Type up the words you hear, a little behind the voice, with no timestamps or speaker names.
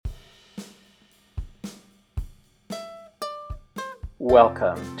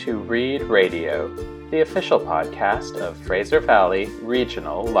Welcome to Read Radio, the official podcast of Fraser Valley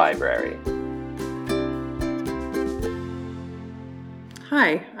Regional Library.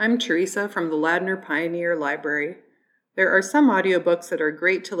 Hi, I'm Teresa from the Ladner Pioneer Library. There are some audiobooks that are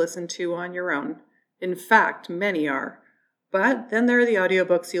great to listen to on your own. In fact, many are. But then there are the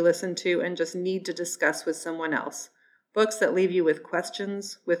audiobooks you listen to and just need to discuss with someone else. Books that leave you with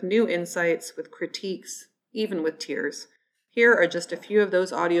questions, with new insights, with critiques, even with tears. Here are just a few of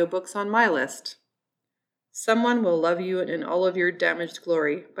those audiobooks on my list. Someone Will Love You in All of Your Damaged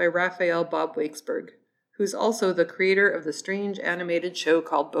Glory by Raphael Bob Wakesberg, who's also the creator of the strange animated show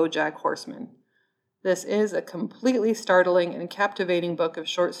called BoJack Horseman. This is a completely startling and captivating book of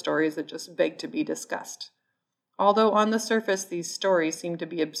short stories that just beg to be discussed. Although on the surface these stories seem to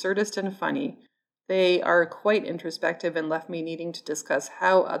be absurdist and funny, they are quite introspective and left me needing to discuss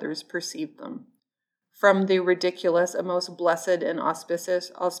how others perceived them. From the ridiculous, a most blessed and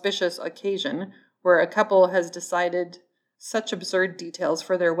auspicious occasion where a couple has decided such absurd details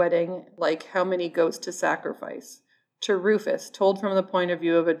for their wedding, like how many goats to sacrifice, to Rufus, told from the point of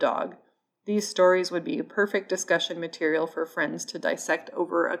view of a dog. These stories would be perfect discussion material for friends to dissect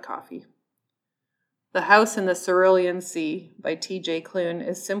over a coffee. The House in the Cerulean Sea by T.J. Klune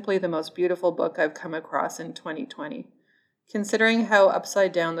is simply the most beautiful book I've come across in 2020. Considering how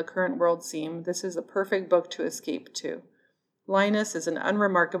upside down the current world seems, this is a perfect book to escape to. Linus is an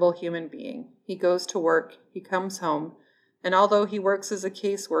unremarkable human being. He goes to work, he comes home, and although he works as a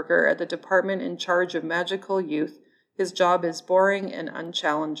caseworker at the department in charge of magical youth, his job is boring and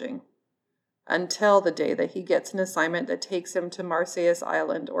unchallenging. Until the day that he gets an assignment that takes him to Marsyas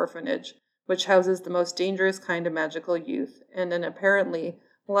Island Orphanage, which houses the most dangerous kind of magical youth, and an apparently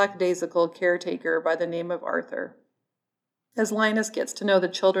lackadaisical caretaker by the name of Arthur. As Linus gets to know the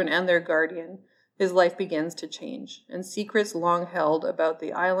children and their guardian, his life begins to change, and secrets long held about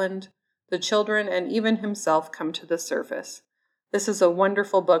the island, the children, and even himself come to the surface. This is a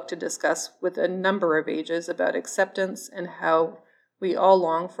wonderful book to discuss with a number of ages about acceptance and how we all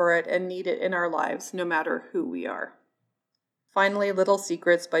long for it and need it in our lives, no matter who we are. Finally, Little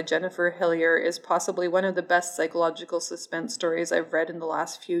Secrets by Jennifer Hillier is possibly one of the best psychological suspense stories I've read in the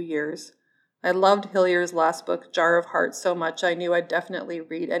last few years. I loved Hillier's last book, Jar of Hearts, so much I knew I'd definitely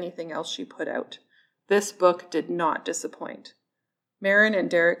read anything else she put out. This book did not disappoint. Marin and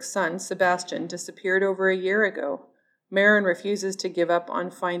Derek's son, Sebastian, disappeared over a year ago. Marin refuses to give up on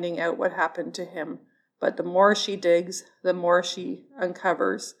finding out what happened to him, but the more she digs, the more she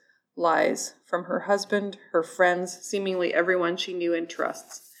uncovers lies from her husband, her friends, seemingly everyone she knew and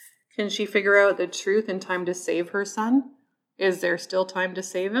trusts. Can she figure out the truth in time to save her son? Is there still time to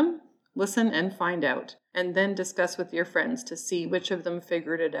save him? Listen and find out, and then discuss with your friends to see which of them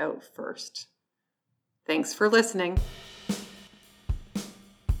figured it out first. Thanks for listening.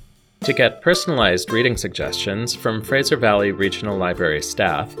 To get personalized reading suggestions from Fraser Valley Regional Library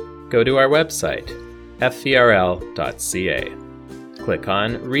staff, go to our website, fvrl.ca. Click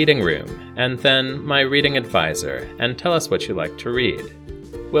on Reading Room, and then My Reading Advisor, and tell us what you like to read.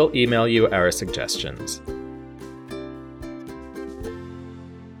 We'll email you our suggestions.